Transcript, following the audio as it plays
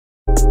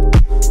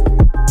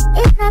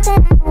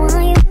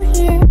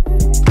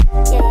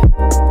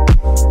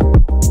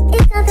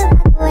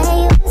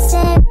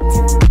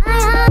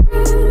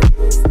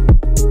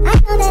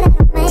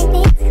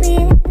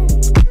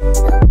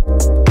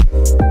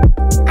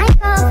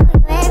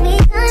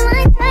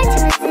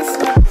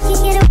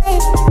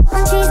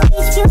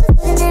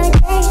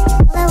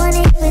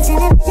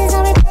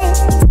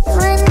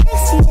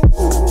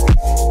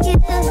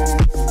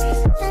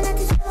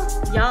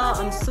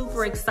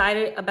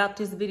About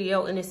this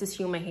video, and this is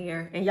human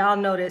hair, and y'all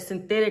know that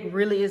synthetic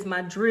really is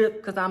my drip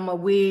because I'm a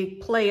wig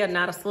player,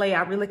 not a slayer.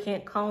 I really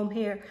can't comb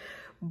hair,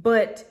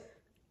 but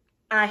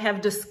I have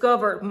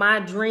discovered my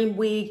dream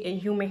wig in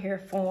human hair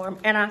form,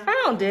 and I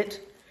found it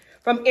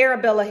from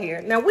Arabella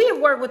Hair. Now, we have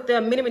worked with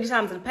them many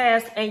times in the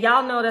past, and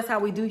y'all know that's how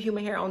we do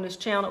human hair on this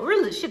channel.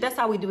 Really, shit, that's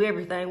how we do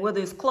everything, whether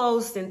it's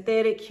clothes,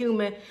 synthetic,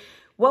 human.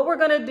 What we're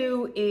gonna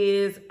do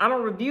is I'm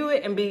gonna review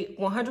it and be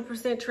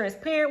 100%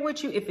 transparent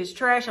with you. If it's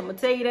trash, I'm gonna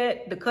tell you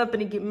that. The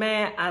company get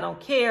mad, I don't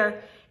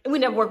care. And we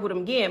never work with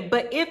them again.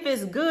 But if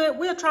it's good,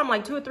 we'll try them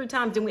like 2 or 3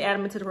 times, then we add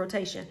them into the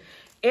rotation.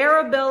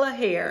 Arabella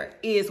Hair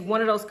is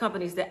one of those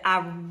companies that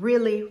I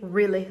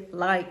really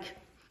like.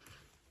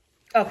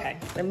 Okay,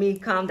 let me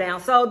calm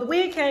down. So the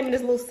wig came in this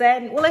little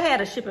satin, well, it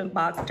had a shipping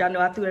box, which I know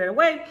I threw that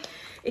away.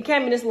 It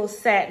came in this little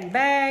satin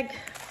bag.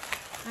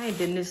 I ain't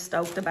been this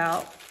stoked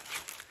about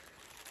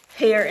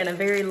hair in a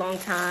very long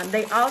time.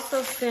 They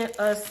also sent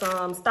us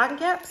some stocking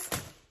caps.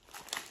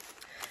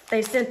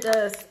 They sent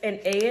us an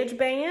edge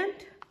band.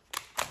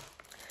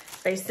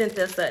 They sent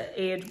us an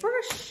edge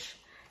brush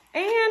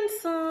and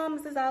some,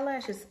 is this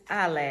eyelashes?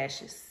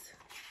 Eyelashes.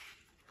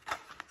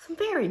 Some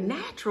very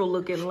natural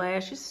looking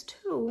lashes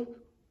too.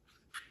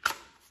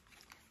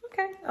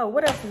 Okay. Oh,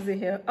 what else is in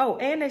here? Oh,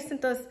 and they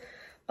sent us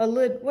a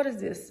little, what is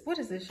this? What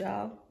is this,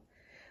 y'all?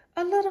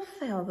 A little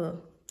feather.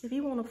 If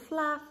you want to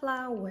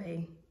fly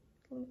away.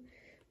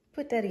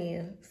 Put that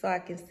in so I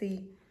can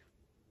see.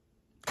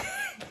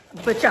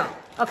 But y'all,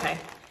 okay.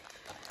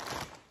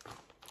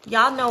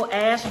 Y'all know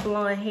ash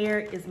blonde hair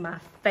is my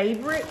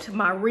favorite.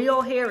 My real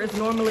hair is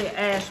normally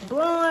ash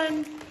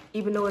blonde,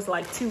 even though it's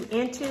like 2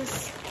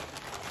 inches.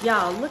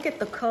 Y'all, look at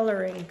the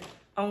coloring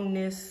on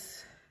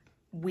this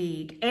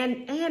wig.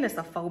 And it's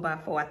a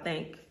 4x4, I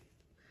think.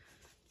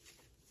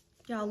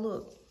 Y'all,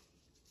 look.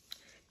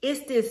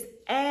 It's this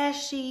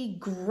ashy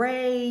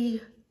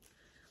gray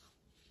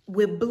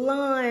with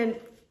blonde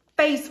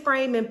face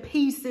framing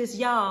pieces,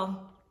 y'all.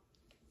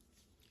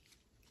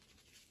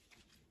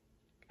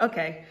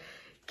 Okay,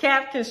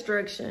 cap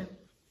construction.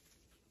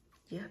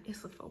 Yeah,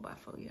 it's a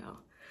 4x4, y'all.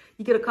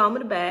 You get a comb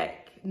in the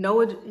back,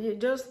 no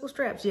adjustable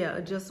straps. Yeah,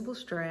 adjustable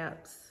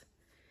straps.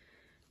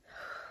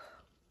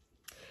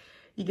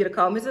 You get a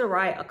comb to the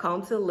right, a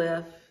comb to the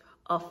left,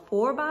 a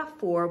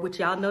 4x4, which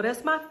y'all know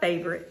that's my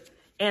favorite,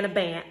 and a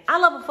band. I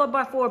love a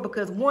 4x4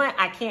 because 1,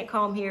 I can't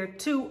comb hair.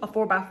 2, a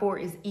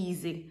 4x4 is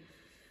easy.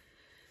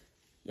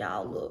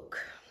 Y'all look.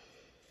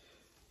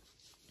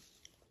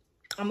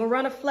 I'm gonna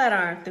run a flat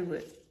iron through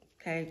it,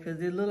 okay? Because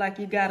it look like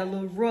you got a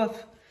little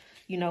rough,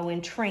 you know,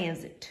 in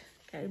transit.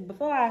 Okay,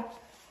 before I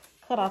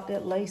cut off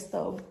that lace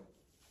though.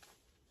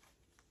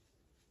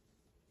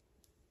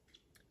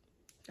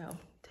 Oh,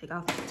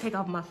 take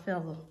off my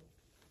feather.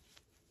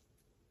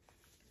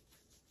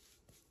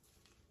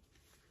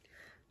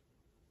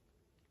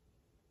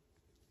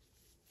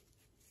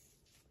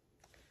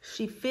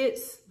 She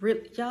fits,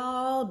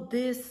 y'all,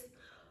 this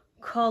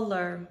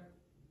color.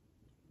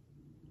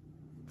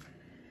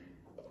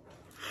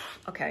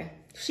 Okay,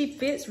 she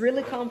fits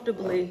really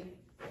comfortably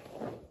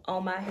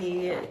on my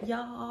head.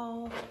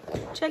 Y'all,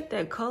 check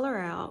that color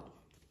out.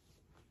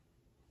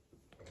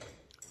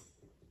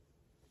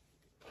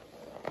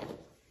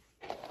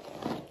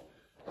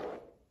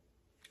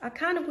 I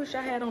kind of wish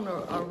I had on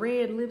a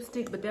red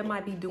lipstick, but that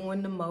might be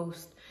doing the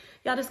most.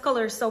 Y'all, this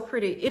color is so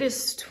pretty. It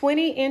is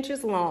 20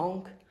 inches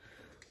long.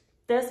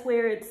 That's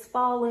where it's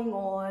falling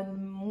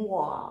on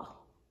moi.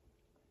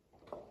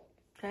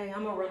 Okay,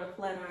 I'm gonna run a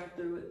flat iron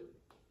through it.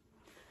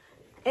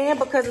 And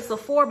because it's a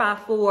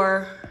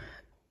 4x4,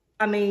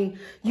 I mean,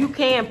 you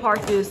can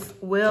part this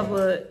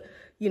wherever,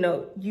 you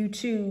know, you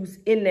choose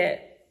in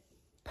that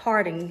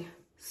parting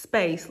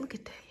space. Look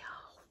at that,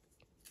 y'all.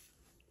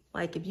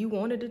 Like if you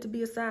wanted it to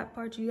be a side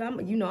part, you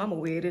know, I'm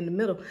gonna wear it in the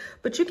middle.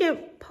 But you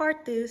can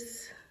part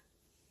this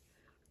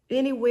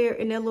anywhere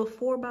in that little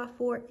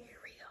 4x4 area.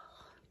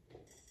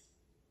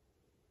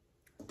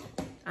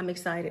 I'm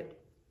excited.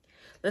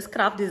 Let's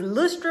cut off this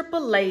little strip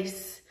of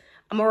lace.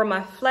 I'm gonna run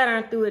my flat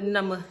iron through it and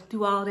I'm gonna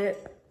do all that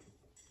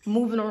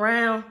moving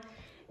around.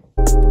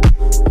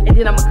 And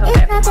then I'm gonna come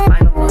back for my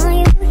final look.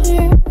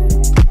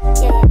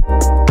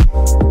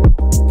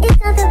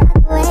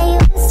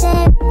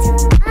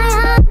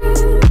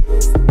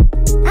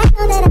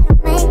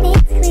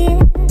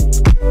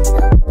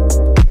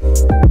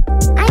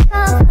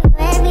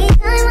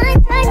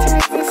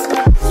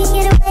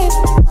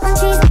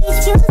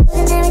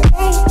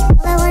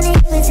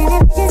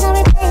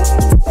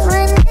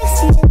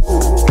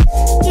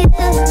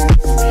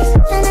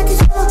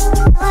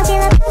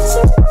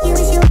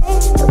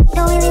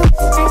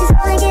 I just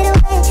wanna get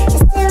away.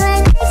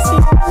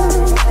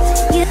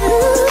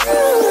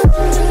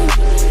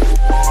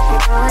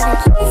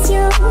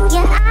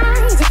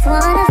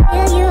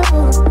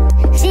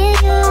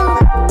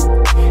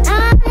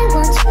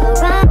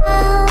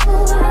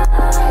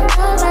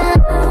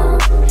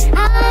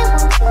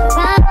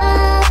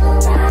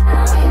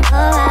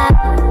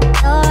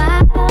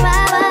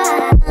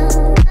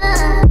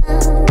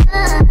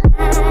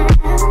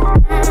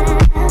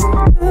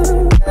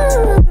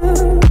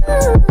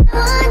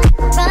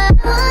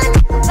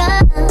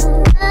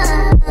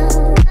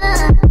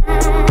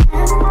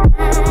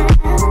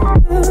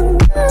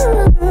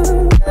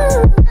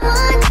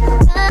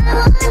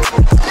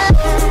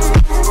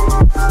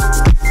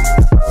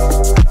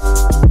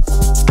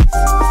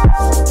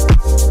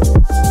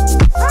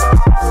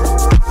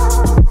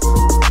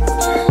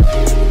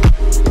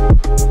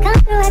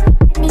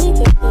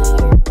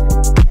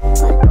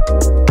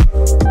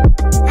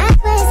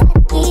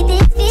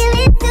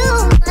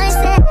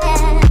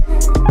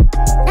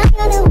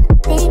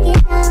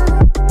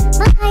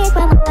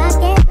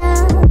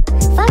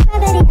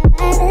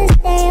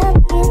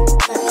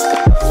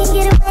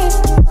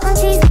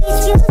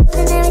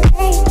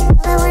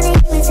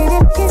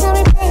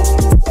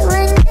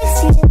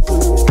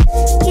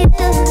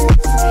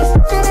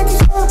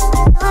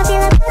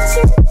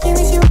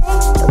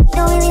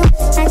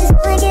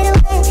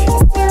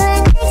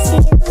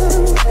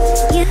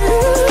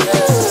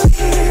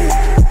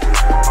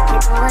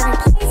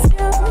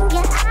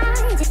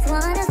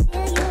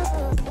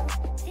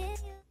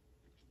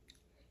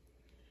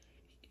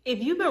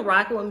 if you've been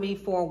rocking with me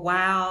for a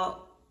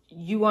while,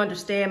 you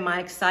understand my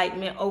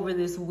excitement over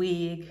this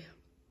wig.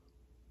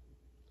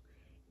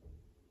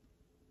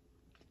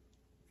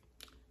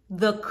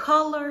 The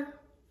color,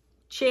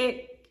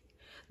 check.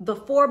 The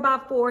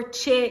 4x4,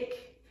 check.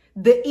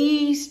 The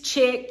ease,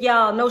 check.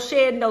 Y'all, no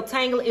shedding, no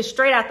tangling. It's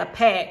straight out the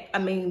pack. I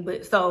mean,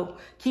 but so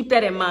keep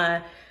that in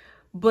mind.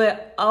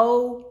 But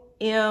OMG,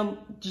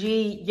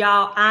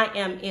 y'all, I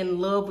am in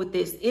love with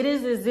this. It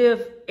is as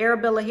if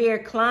Arabella hair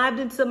climbed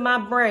into my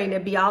brain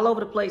and be all over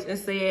the place and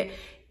said,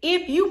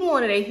 if you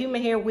wanted a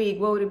human hair wig,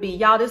 what would it be?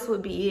 Y'all, this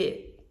would be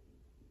it.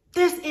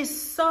 This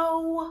is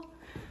so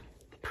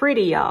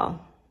pretty, y'all.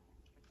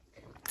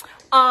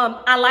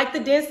 I like the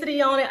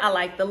density on it. I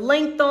like the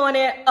length on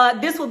it.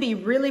 This will be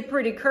really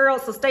pretty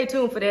curled, so stay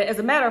tuned for that. As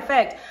a matter of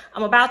fact,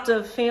 I'm about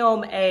to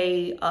film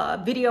a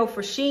video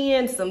for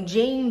Shein, some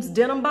jeans,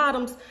 denim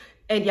bottoms,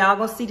 and y'all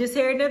gonna see this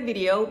hair in that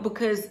video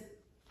because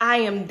I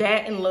am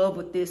that in love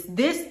with this.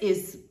 This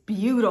is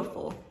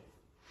beautiful.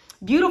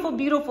 Beautiful,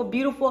 beautiful,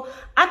 beautiful.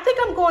 I think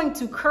I'm going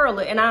to curl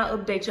it and I'll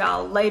update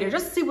y'all later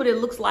just to see what it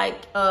looks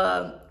like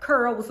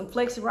curl with some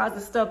flexi rods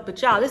and stuff.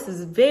 But y'all, this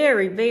is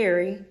very,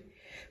 very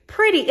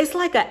pretty. It's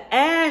like an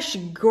ash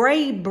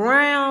gray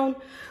brown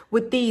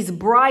with these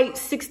bright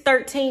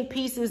 613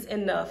 pieces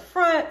in the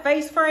front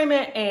face framing,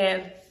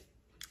 and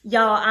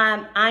y'all,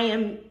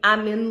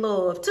 I'm in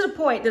love to the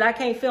point that I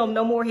can't film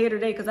no more hair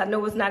today because I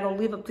know it's not gonna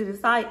live up to this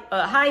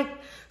hype.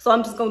 So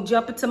I'm just gonna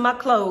jump into my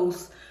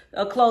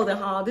clothing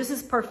haul. This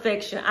is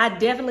perfection. I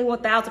definitely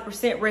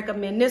 1000%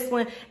 recommend this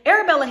one.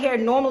 Arabella Hair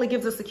normally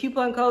gives us a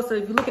coupon code, so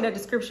if you look in the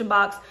description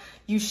box,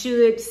 you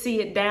should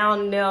see it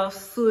down there,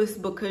 sis,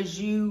 because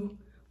you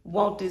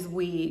want this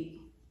wig.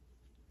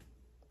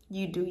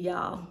 You do,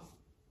 y'all.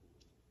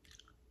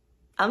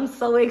 I'm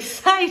so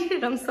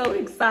excited. I'm so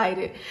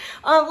excited.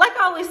 Like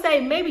I always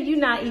say, maybe you're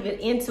not even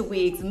into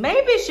wigs.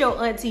 Maybe it's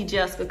your auntie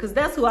Jessica, because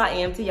that's who I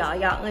am to y'all.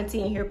 Y'all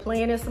auntie in here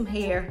playing in some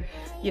hair,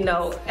 you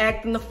know,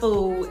 acting the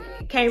fool.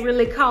 Can't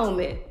really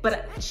comb it.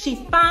 But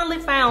she finally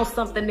found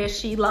something that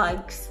she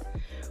likes.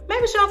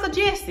 Maybe it's your Uncle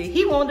Jesse.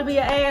 He wanted to be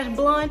an ash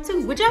blonde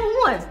too. Whichever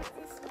one.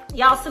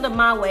 Y'all send them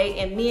my way,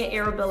 and me and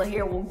Arabella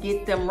Hair will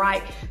get them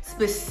right,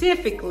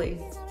 specifically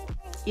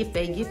if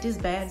they get this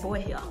bad boy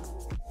here.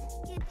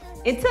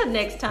 Until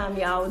next time,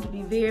 y'all, it'll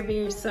be very,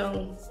 very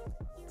soon.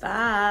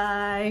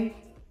 Bye.